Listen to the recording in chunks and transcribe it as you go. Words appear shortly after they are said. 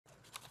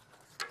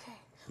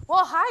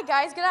Well, hi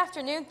guys, good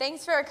afternoon.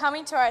 Thanks for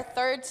coming to our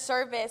third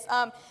service.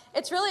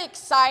 It's really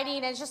exciting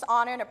and it's just an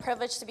honor and a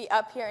privilege to be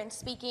up here and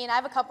speaking. I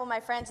have a couple of my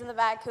friends in the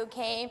back who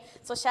came,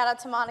 so shout out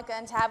to Monica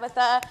and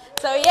Tabitha.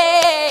 So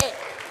yay!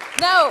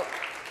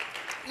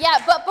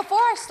 But before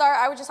I start,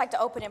 I would just like to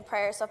open in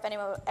prayer, so if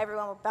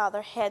everyone would bow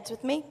their heads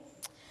with me.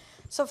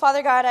 So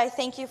Father God, I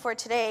thank you for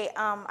today.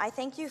 I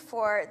thank you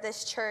for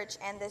this church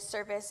and this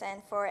service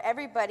and for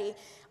everybody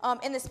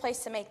in this place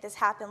to make this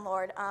happen,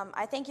 Lord.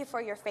 I thank you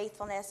for your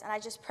faithfulness, and I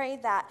just pray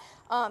that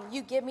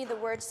you give me the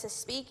words to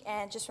speak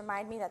and just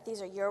remind me that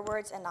these are your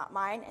words and not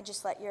mine, and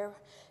just let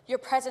your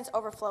presence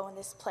overflow in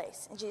this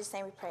place. In Jesus'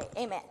 name we pray.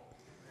 Amen.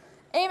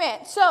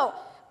 Amen. So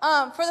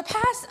for the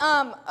past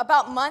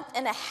about month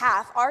and a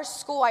half, our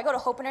school, I go to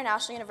Hope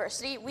International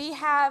University, we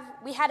have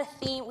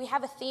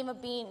a theme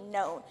of being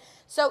known.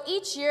 So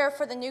each year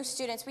for the new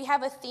students, we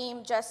have a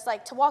theme just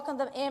like to welcome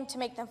them in, to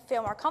make them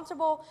feel more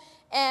comfortable.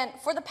 And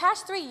for the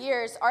past 3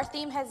 years, our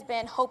theme has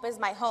been Hope is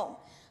my home.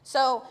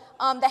 So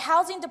the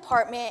housing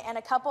department and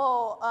a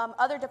couple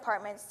other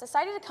departments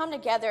decided to come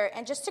together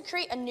and just to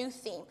create a new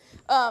theme,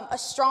 a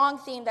strong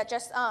theme that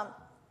just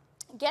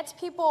gets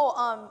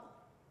people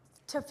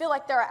to feel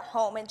like they're at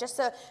home and just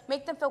to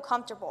make them feel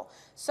comfortable.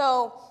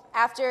 So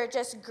after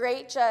just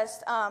great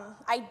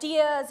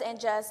ideas and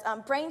just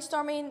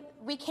brainstorming,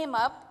 we came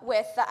up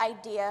with the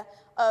idea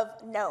of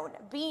known,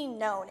 being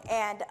known.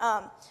 And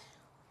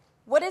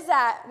what does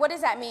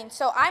that mean?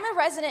 So I'm a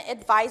resident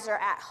advisor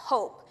at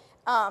Hope.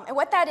 And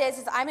what that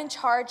is I'm in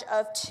charge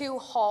of 2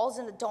 halls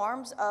in the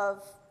dorms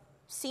of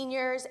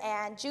seniors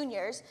and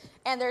juniors,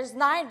 and there's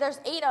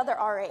 8 other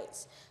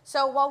RAs.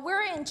 So while we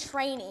were in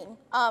training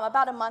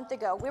about a month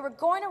ago, we were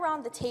going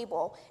around the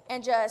table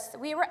and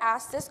we were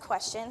asked this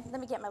question. Let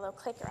me get my little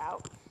clicker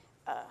out.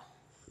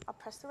 I'll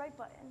press the right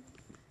button.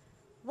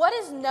 What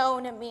does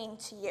known mean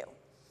to you?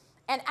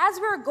 And as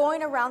we were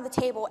going around the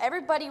table,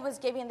 everybody was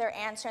giving their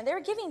answer, and they were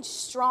giving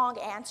strong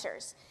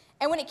answers.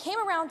 And when it came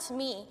around to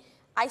me,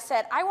 I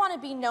said, I want to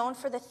be known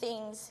for the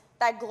things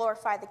that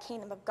glorify the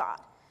kingdom of God,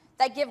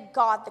 that give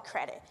God the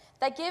credit,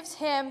 that gives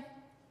him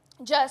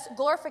just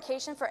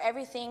glorification for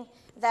everything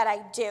that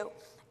I do.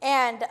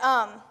 And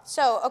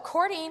so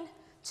according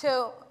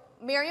to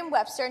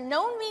Merriam-Webster,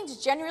 known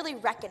means generally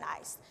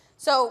recognized.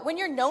 So when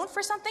you're known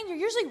for something, you're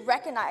usually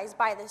recognized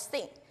by this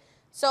thing.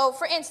 So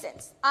for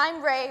instance,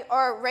 I'm Ray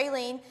or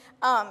Raylene,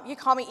 you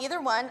call me either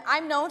one.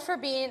 I'm known for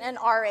being an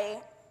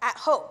RA at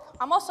Hope.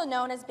 I'm also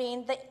known as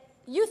being the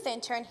youth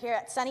intern here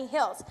at Sunny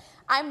Hills.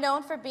 I'm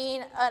known for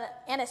being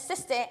an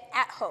assistant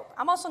at Hope.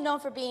 I'm also known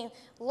for being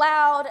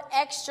loud,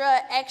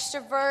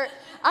 extrovert.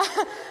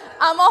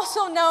 I'm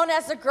also known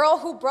as the girl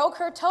who broke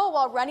her toe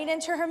while running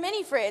into her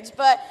mini fridge,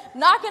 but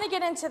not going to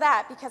get into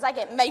that because I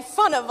get made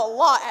fun of a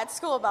lot at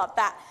school about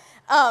that.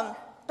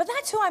 But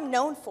that's who I'm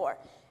known for.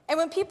 And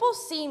when people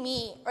see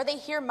me or they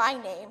hear my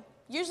name,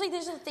 usually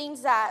these are the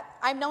things that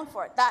I'm known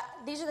for.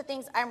 These are the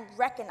things I'm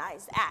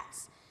recognized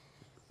as.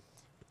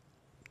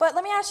 But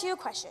let me ask you a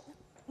question.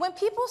 When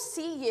people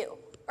see you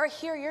or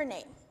hear your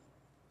name,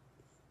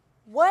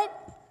 what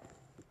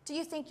do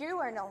you think you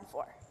are known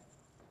for?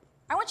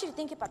 I want you to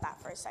think about that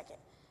for a second.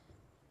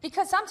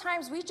 Because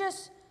sometimes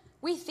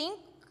we think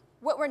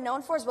what we're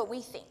known for is what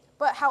we think.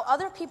 But how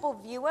other people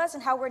view us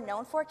and how we're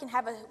known for can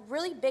have a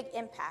really big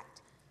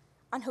impact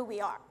on who we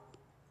are.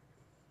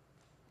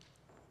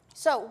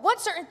 So what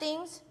certain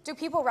things do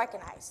people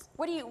recognize?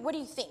 What do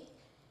you think?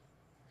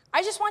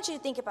 I just want you to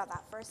think about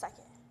that for a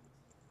second.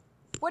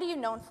 What are you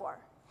known for?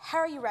 How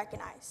are you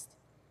recognized?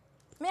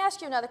 Let me ask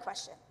you another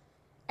question.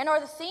 And are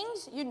the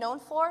things you're known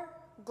for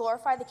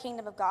glorify the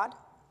kingdom of God?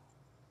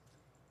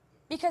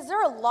 Because there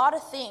are a lot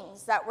of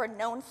things that we're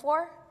known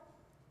for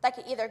that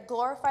could either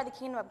glorify the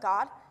kingdom of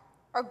God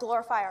or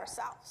glorify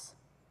ourselves.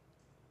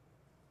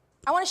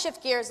 I want to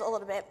shift gears a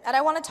little bit, and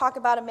I want to talk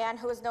about a man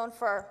who is known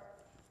for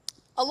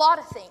a lot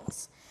of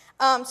things.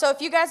 So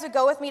if you guys would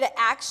go with me to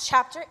Acts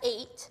chapter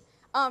 8,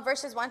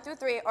 verses 1 through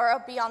 3, or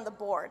it'll be on the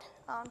board.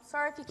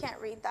 Sorry if you can't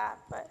read that,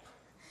 but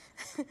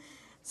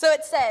so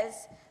it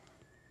says,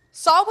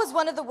 Saul was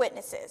one of the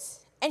witnesses,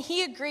 and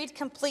he agreed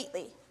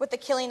completely with the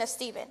killing of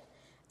Stephen.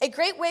 A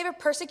great wave of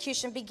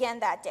persecution began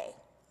that day.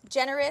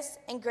 Generous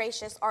and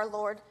gracious our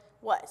Lord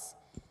was.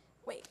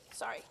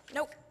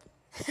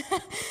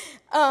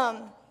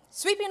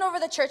 Sweeping over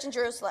the church in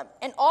Jerusalem,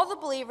 and all the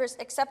believers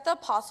except the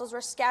apostles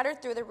were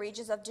scattered through the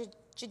regions of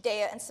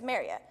Judea and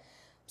Samaria.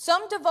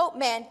 Some devout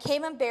men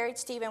came and buried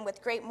Stephen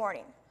with great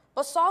mourning.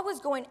 But Saul was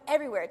going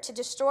everywhere to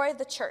destroy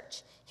the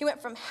church. He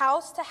went from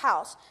house to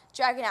house,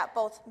 dragging out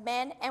both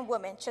men and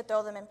women to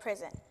throw them in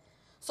prison.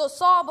 So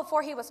Saul,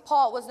 before he was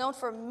Paul, was known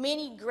for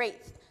many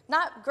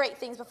not great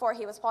things before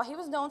he was Paul. He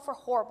was known for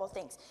horrible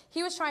things.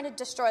 He was trying to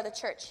destroy the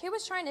church. He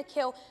was trying to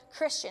kill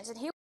Christians, and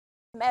he was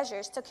taking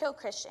measures to kill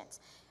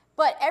Christians.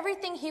 But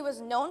everything he was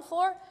known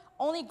for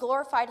only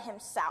glorified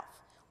himself.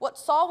 What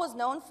Saul was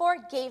known for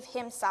gave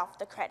himself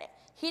the credit.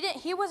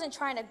 He wasn't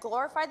trying to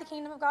glorify the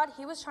kingdom of God.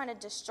 He was trying to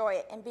destroy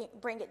it and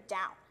bring it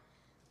down.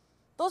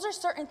 Those are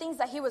certain things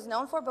that he was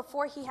known for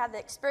before he had the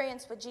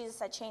experience with Jesus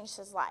that changed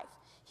his life.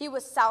 He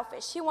was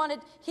selfish. He wanted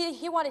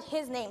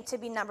his name to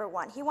be number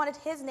one. He wanted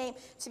his name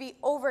to be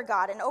over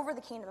God and over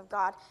the kingdom of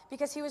God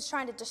because he was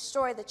trying to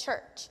destroy the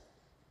church.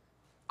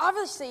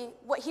 Obviously,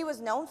 what he was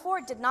known for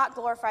did not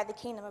glorify the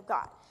kingdom of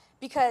God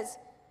because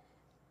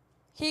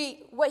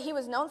what he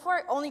was known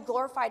for only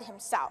glorified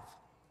himself.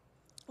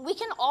 We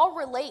can all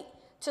relate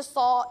to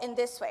Saul in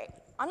this way.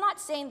 I'm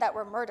not saying that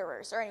we're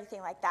murderers or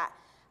anything like that,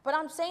 but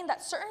I'm saying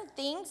that certain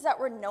things that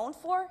we're known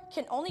for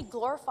can only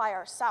glorify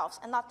ourselves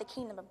and not the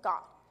kingdom of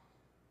God.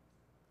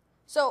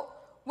 So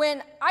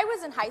when I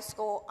was in high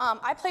school,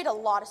 I played a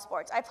lot of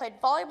sports. I played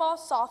volleyball,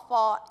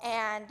 softball,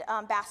 and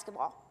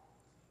basketball.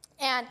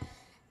 And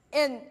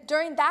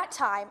during that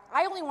time,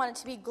 I only wanted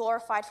to be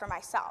glorified for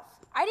myself.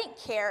 I didn't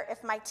care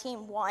if my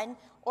team won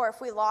or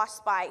if we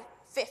lost by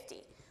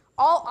 50.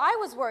 All I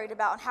was worried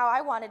about and how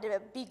I wanted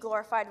to be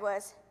glorified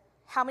was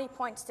how many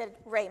points did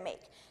Ray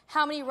make?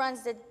 How many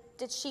runs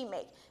did she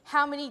make?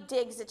 How many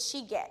digs did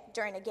she get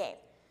during a game?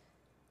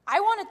 I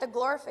wanted the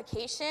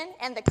glorification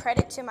and the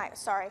credit to my,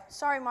 sorry,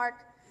 Mark.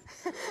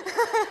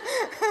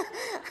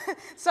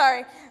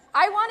 Sorry.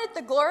 I wanted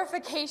the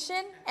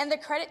glorification and the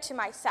credit to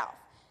myself.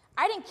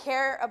 I didn't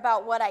care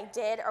about what I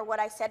did or what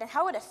I said and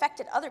how it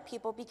affected other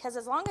people because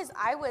as long as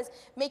I was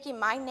making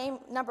my name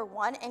number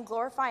one and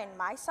glorifying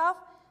myself,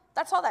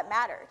 that's all that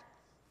mattered.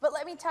 But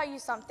let me tell you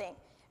something.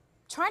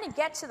 Trying to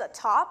get to the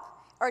top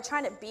or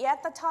trying to be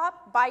at the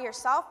top by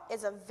yourself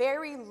is a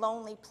very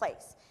lonely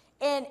place.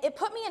 And it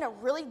put me in a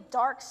really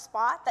dark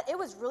spot that it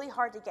was really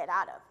hard to get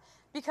out of.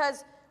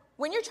 Because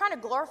when you're trying to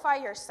glorify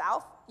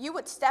yourself, you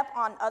would step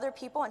on other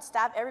people and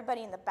stab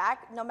everybody in the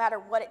back no matter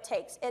what it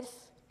takes. If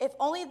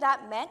only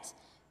that meant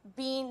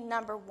being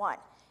number one,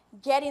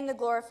 getting the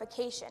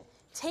glorification,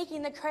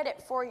 taking the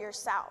credit for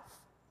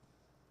yourself.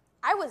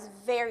 I was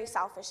very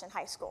selfish in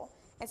high school.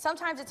 And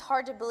sometimes it's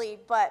hard to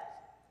believe, but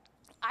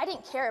I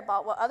didn't care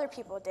about what other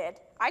people did.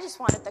 I just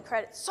wanted the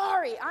credit.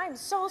 Sorry, I'm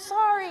so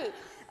sorry.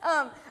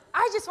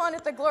 I just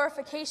wanted the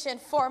glorification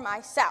for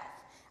myself.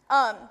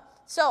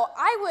 So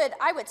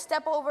I would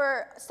step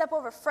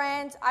over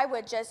friends. I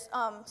would just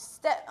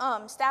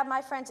stab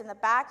my friends in the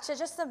back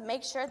just to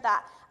make sure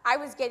that I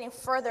was getting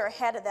further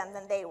ahead of them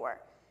than they were.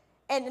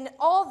 And in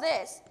all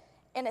this,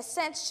 in a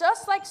sense,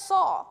 just like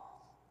Saul,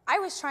 I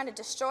was trying to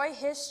destroy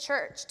his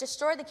church,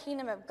 destroy the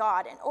kingdom of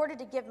God in order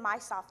to give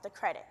myself the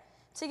credit,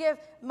 to give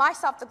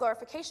myself the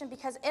glorification,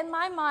 because in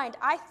my mind,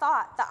 I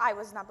thought that I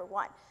was number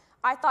one.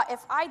 I thought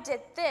if I did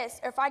this,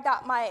 or if I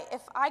got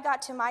myself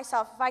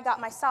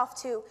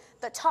to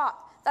the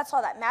top, that's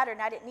all that mattered,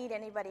 and I didn't need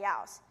anybody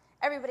else.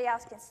 Everybody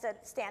else can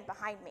stand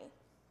behind me.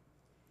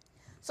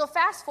 So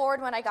fast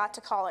forward when I got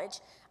to college,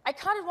 I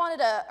kind of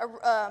wanted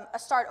a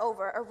start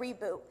over, a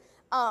reboot,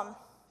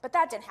 but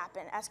that didn't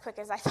happen as quick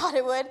as I thought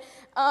it would.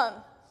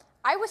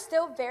 I was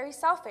still very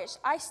selfish.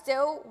 I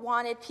still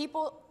wanted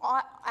people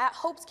at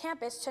Hope's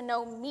campus to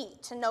know me,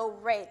 to know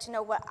Ray, to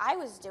know what I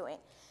was doing.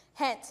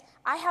 Hence,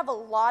 I have a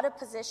lot of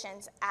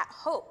positions at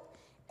Hope,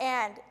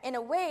 and in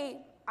a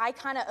way, I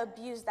kind of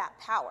abused that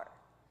power.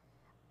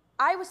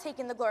 I was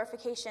taking the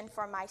glorification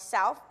for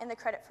myself and the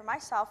credit for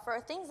myself for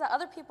things that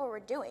other people were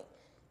doing,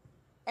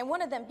 and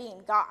one of them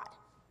being God.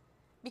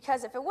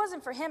 Because if it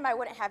wasn't for him, I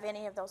wouldn't have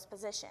any of those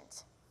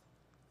positions.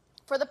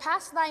 For the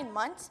past 9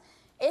 months,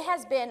 it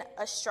has been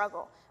a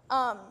struggle.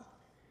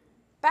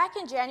 Back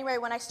in January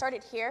when I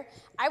started here,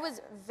 I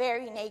was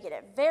very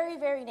negative, very,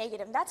 very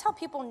negative. That's how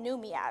people knew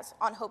me as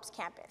on Hope's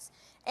campus.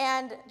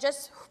 And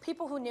just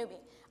people who knew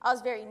me. I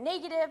was very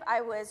negative.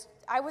 I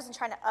wasn't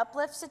trying to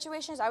uplift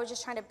situations. I was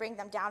just trying to bring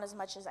them down as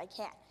much as I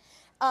can,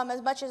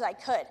 as much as I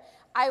could.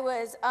 I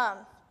was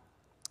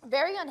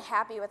very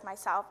unhappy with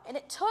myself, and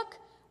it took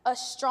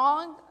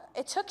strong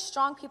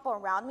people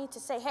around me to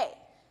say, hey,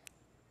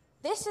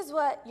 this is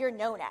what you're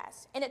known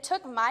as. And it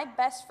took my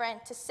best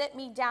friend to sit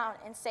me down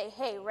and say,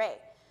 hey, Ray,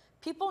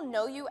 people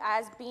know you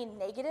as being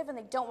negative and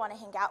they don't want to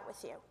hang out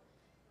with you.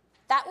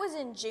 That was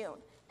in June,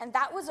 and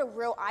that was a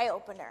real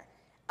eye-opener.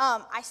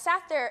 I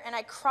sat there and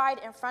I cried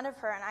in front of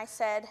her and I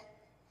said,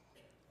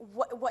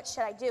 what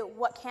should I do?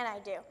 What can I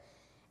do?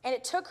 And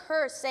it took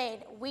her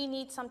saying, we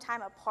need some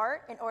time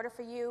apart in order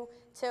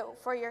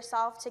for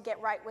yourself to get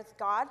right with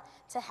God,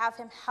 to have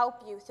him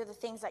help you through the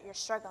things that you're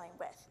struggling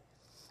with.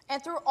 And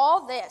through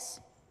all this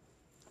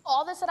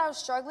that I was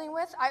struggling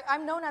with,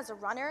 I'm known as a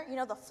runner, you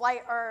know, the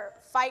flight or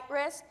fight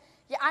risk.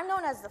 Yeah, I'm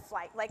known as the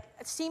flight. Like,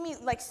 see me,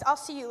 like, I'll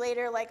see you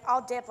later, like,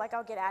 I'll dip, like,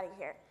 I'll get out of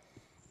here.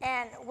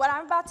 And what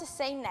I'm about to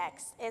say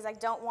next is I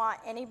don't want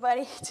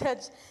anybody to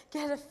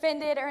get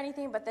offended or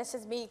anything, but this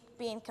is me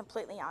being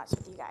completely honest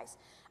with you guys.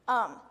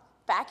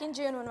 Back in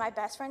June when my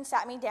best friend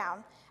sat me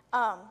down,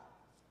 I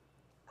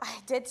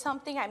did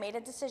something, I made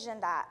a decision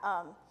that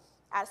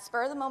at a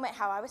spur of the moment,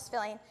 how I was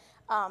feeling,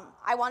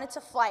 I wanted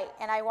to flight,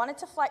 and I wanted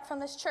to flight from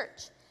this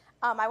church.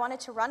 I wanted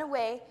to run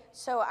away,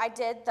 so I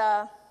did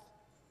the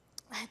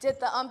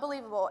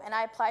unbelievable, and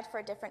I applied for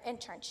a different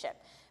internship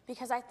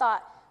because I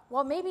thought,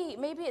 well, maybe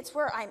it's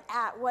where I'm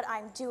at, what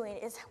I'm doing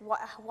is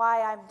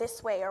why I'm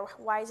this way, or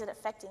why is it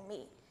affecting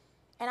me?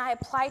 And I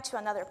applied to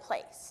another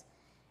place.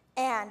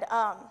 And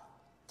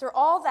through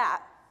all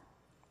that,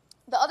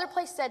 the other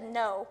place said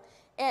no.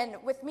 And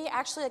with me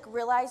actually like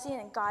realizing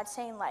and God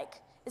saying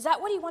like, is that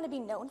what you want to be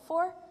known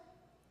for?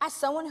 As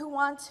someone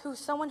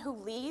someone who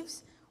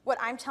leaves what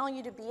I'm telling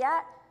you to be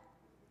at,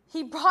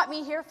 he brought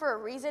me here for a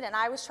reason, and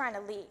I was trying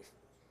to leave.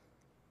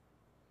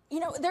 You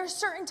know, there are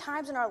certain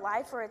times in our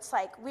life where it's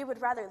like we would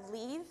rather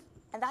leave,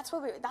 and that's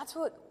what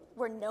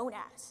we're known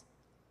as.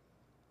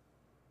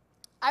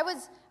 I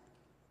was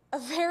a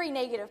very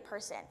negative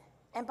person,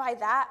 and by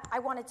that, I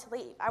wanted to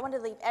leave. I wanted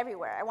to leave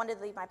everywhere. I wanted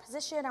to leave my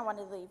position. I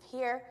wanted to leave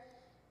here,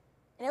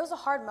 and it was a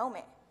hard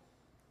moment.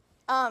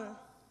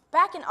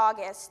 Back in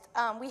August,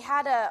 we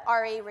had a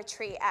RA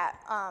retreat at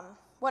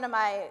one of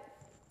my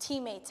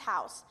teammates'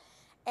 house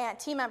and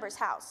team members'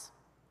 house,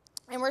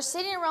 and we're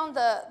sitting around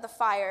the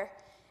fire,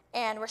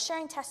 and we're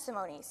sharing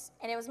testimonies,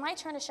 and it was my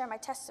turn to share my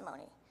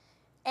testimony.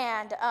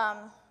 And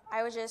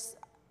I was just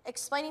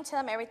explaining to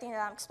them everything that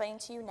I'm explaining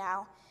to you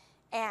now.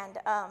 And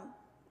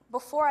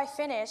before I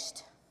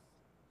finished,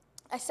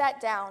 I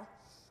sat down.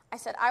 I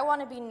said, I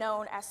want to be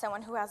known as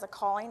someone who has a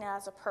calling and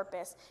has a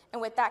purpose.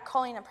 And with that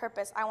calling and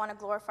purpose, I want to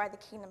glorify the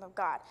kingdom of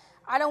God.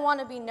 I don't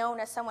want to be known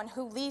as someone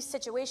who leaves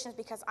situations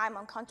because I'm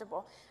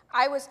uncomfortable.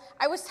 I was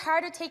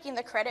tired of taking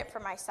the credit for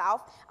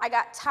myself. I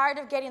got tired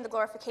of getting the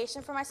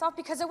glorification for myself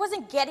because it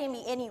wasn't getting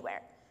me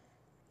anywhere.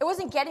 It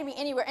wasn't getting me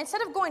anywhere.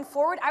 Instead of going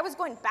forward, I was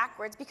going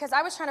backwards because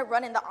I was trying to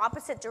run in the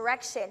opposite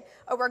direction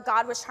of where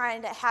God was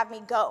trying to have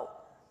me go.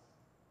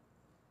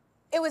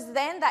 It was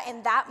then that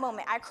in that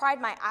moment, I cried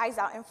my eyes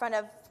out in front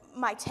of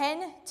my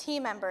 10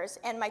 team members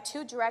and my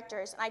 2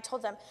 directors, and I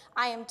told them,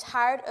 I am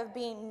tired of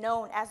being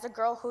known as the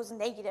girl who's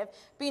negative,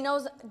 being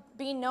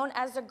known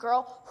as the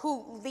girl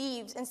who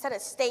leaves instead of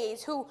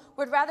stays, who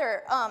would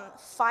rather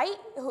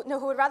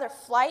who would rather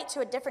flight to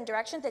a different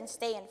direction than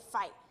stay and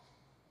fight.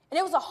 And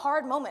it was a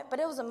hard moment,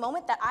 but it was a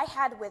moment that I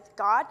had with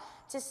God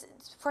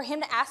for him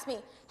to ask me,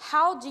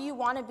 how do you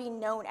want to be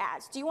known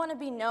as? Do you want to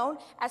be known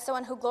as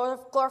someone who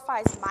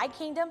glorifies my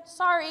kingdom?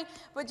 Sorry,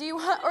 but do you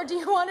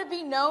want to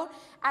be known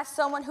as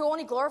someone who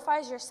only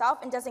glorifies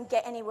yourself and doesn't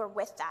get anywhere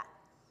with that?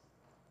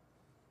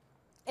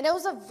 And it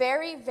was a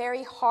very,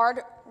 very hard,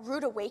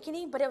 rude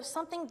awakening, but it was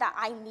something that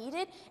I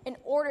needed in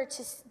order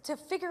to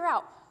figure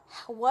out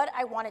what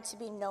I wanted to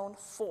be known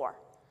for.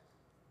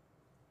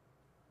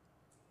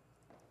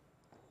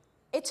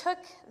 It took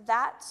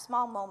that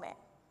small moment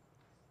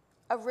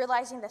of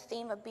realizing the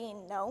theme of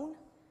being known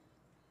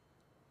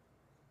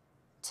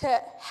to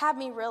have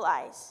me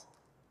realize,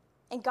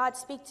 and God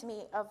speak to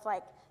me of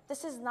like,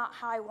 this is not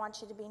how I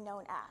want you to be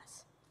known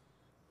as.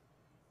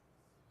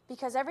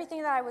 Because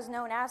everything that I was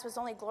known as was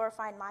only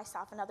glorifying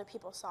myself, and other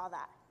people saw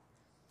that.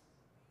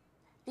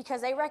 Because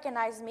they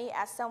recognized me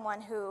as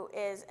someone who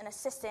is an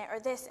assistant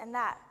or this and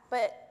that,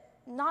 but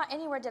not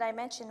anywhere did I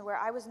mention where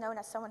I was known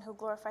as someone who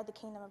glorified the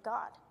kingdom of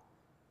God.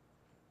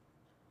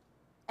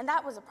 And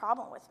that was a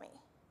problem with me,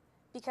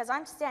 because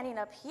I'm standing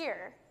up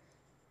here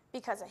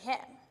because of him.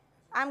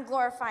 I'm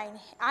glorifying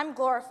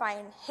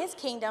his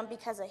kingdom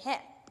because of him.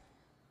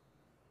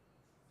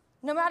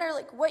 No matter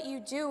like what you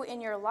do in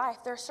your life,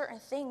 there are certain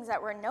things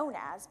that we're known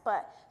as,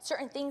 but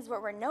certain things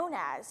what we're known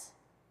as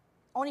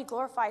only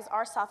glorifies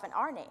ourselves and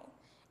our name.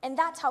 And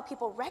that's how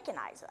people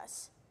recognize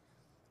us.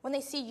 When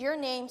they see your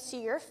name,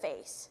 see your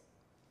face.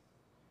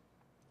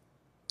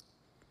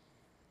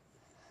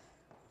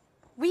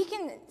 We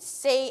can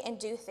say and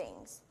do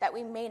things that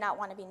we may not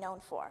want to be known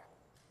for.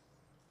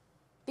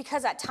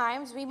 Because at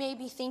times we may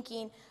be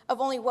thinking of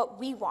only what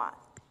we want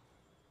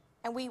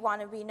and we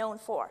want to be known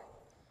for.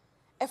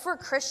 If we're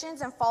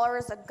Christians and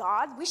followers of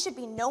God, we should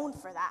be known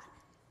for that.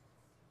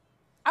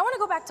 I want to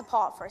go back to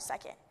Paul for a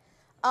second.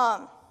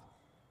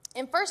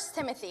 In 1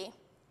 Timothy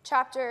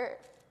chapter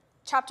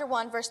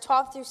 1, verse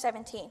 12 through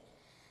 17,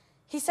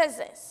 he says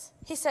this.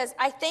 He says,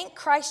 I thank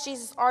Christ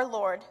Jesus our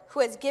Lord,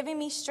 who has given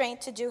me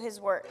strength to do his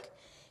work.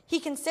 He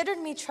considered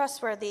me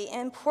trustworthy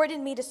and appointed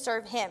me to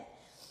serve him.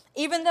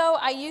 Even though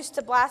I used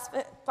to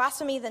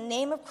blaspheme the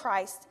name of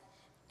Christ,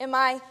 in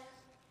my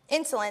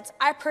insolence,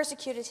 I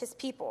persecuted his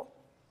people.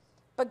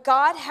 But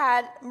God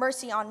had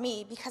mercy on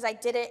me because I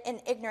did it in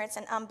ignorance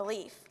and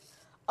unbelief.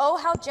 Oh,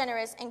 how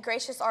generous and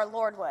gracious our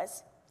Lord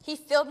was. He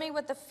filled me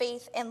with the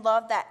faith and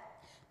love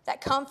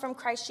that come from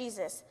Christ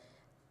Jesus.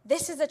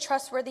 This is a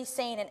trustworthy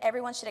saying, and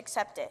everyone should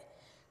accept it.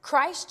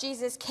 Christ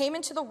Jesus came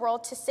into the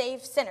world to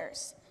save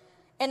sinners,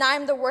 and I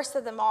am the worst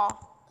of them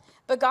all.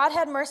 But God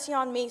had mercy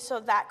on me so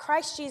that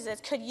Christ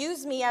Jesus could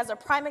use me as a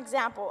prime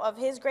example of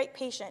his great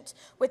patience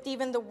with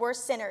even the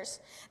worst sinners.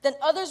 Then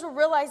others will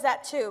realize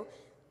that too.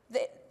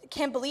 They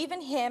can believe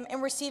in him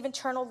and receive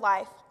eternal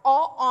life.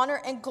 All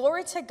honor and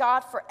glory to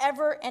God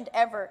forever and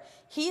ever.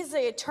 He is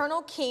the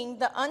eternal King,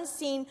 the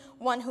unseen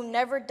one who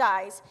never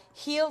dies.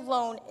 He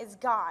alone is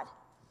God.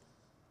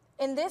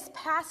 In this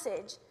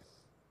passage,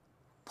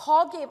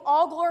 Paul gave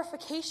all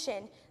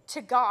glorification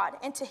to God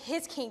and to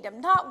his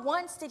kingdom. Not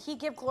once did he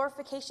give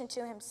glorification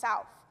to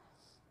himself.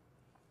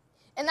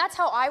 And that's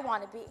how I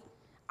want to be.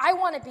 I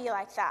want to be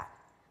like that.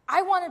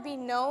 I want to be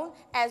known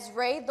as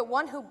Ray, the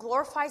one who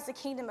glorifies the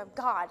kingdom of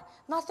God,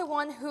 not the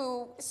one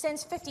who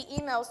sends 50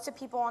 emails to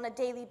people on a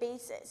daily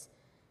basis.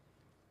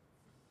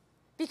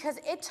 Because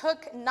it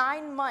took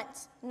 9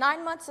 months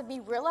of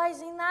me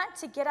realizing that,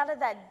 to get out of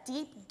that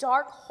deep,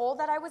 dark hole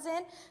that I was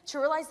in, to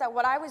realize that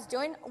what I was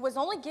doing was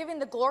only giving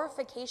the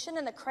glorification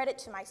and the credit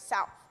to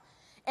myself.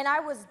 And I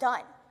was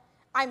done.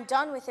 I'm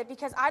done with it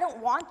because I don't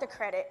want the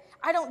credit.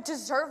 I don't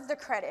deserve the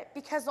credit,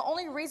 because the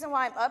only reason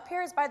why I'm up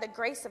here is by the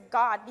grace of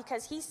God,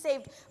 because he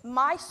saved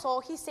my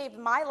soul, he saved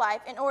my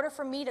life in order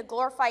for me to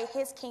glorify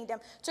his kingdom,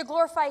 to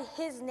glorify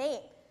his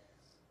name.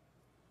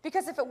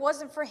 Because if it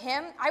wasn't for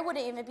him, I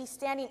wouldn't even be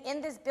standing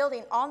in this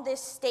building on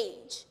this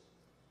stage.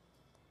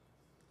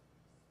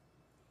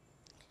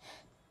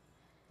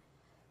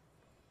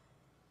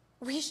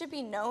 We should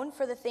be known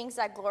for the things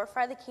that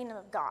glorify the kingdom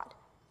of God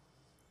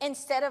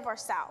instead of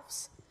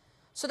ourselves.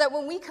 So that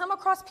when we come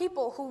across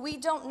people who we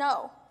don't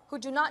know, who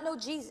do not know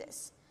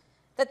Jesus,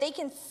 that they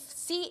can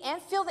see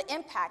and feel the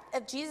impact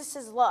of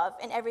Jesus' love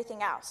and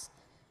everything else.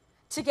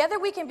 Together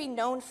we can be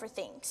known for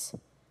things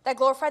that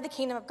glorify the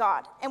kingdom of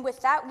God. And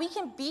with that, we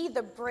can be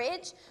the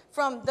bridge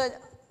from the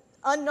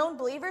unknown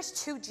believers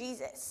to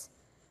Jesus.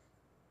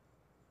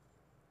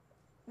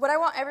 What I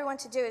want everyone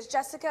to do is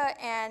Jessica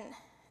and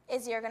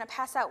Izzy are going to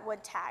pass out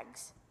wood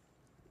tags.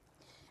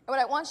 And what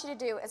I want you to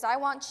do is I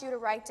want you to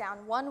write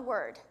down one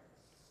word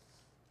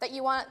that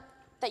you want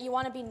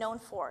to be known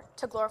for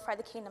to glorify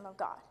the kingdom of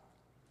God.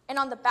 And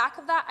on the back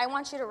of that, I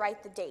want you to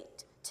write the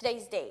date,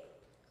 today's date.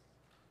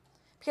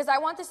 Because I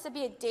want this to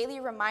be a daily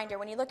reminder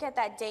when you look at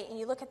that date and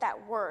you look at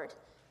that word,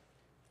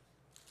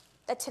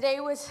 that today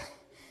was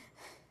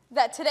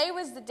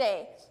the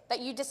day that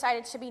you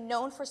decided to be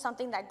known for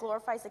something that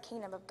glorifies the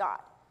kingdom of God.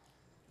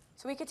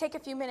 So we could take a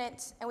few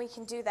minutes and we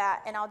can do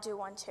that, and I'll do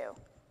one too.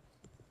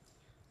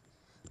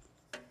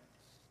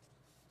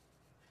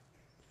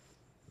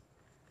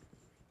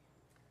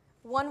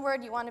 One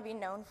word you want to be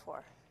known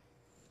for.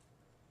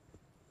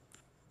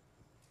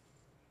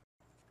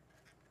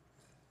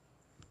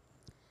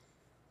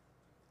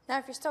 Now,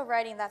 if you're still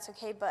writing, that's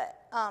okay, but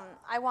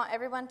I want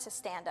everyone to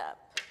stand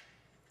up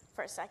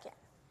for a second.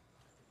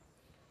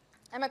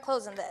 I'm going to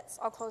close on this.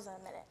 I'll close in a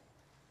minute.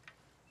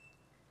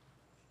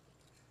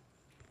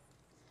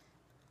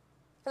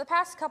 For the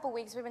past couple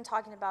weeks, we've been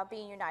talking about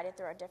being united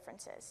through our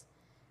differences.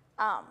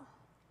 And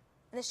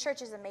this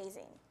church is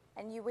amazing,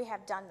 and we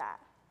have done that.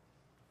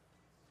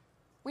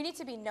 We need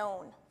to be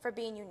known for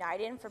being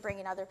united and for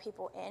bringing other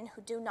people in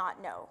who do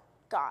not know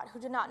God, who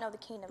do not know the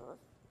kingdom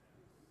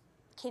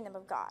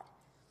of God.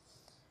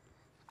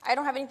 I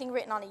don't have anything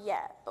written on it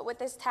yet, but with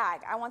this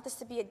tag, I want this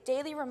to be a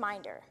daily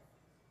reminder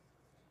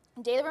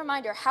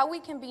how we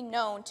can be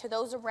known to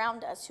those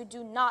around us who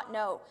do not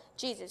know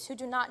Jesus, who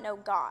do not know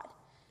God.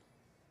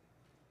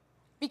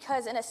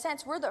 Because in a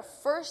sense, we're the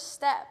first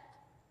step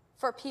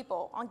for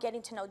people on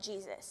getting to know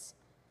Jesus.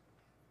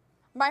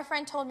 My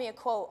friend told me a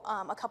quote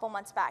a couple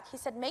months back. He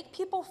said, make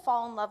people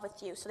fall in love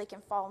with you so they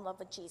can fall in love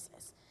with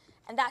Jesus.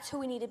 And that's who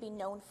we need to be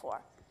known for.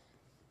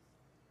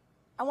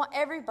 I want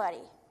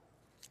everybody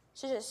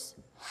to just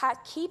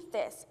keep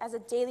this as a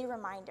daily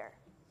reminder.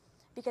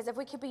 Because if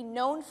we can be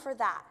known for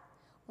that,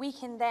 we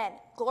can then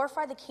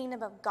glorify the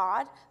kingdom of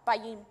God by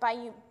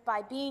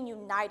being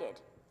united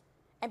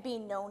and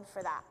being known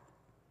for that.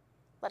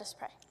 Let us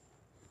pray.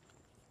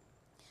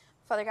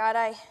 Father God,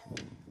 I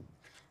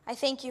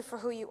thank you for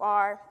who you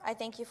are. I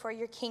thank you for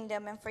your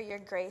kingdom and for your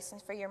grace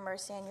and for your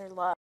mercy and your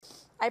love.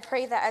 I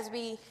pray that as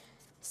we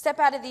step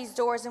out of these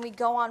doors and we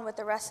go on with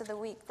the rest of the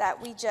week,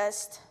 that we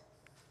just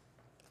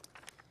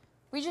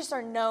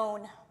are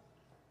known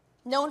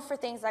for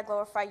things that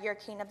glorify your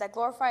kingdom, that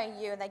glorify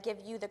you, and that give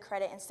you the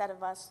credit instead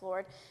of us,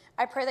 Lord.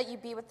 I pray that you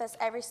be with us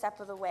every step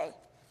of the way.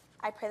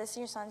 I pray this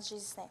in your Son's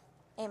Jesus' name.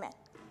 Amen.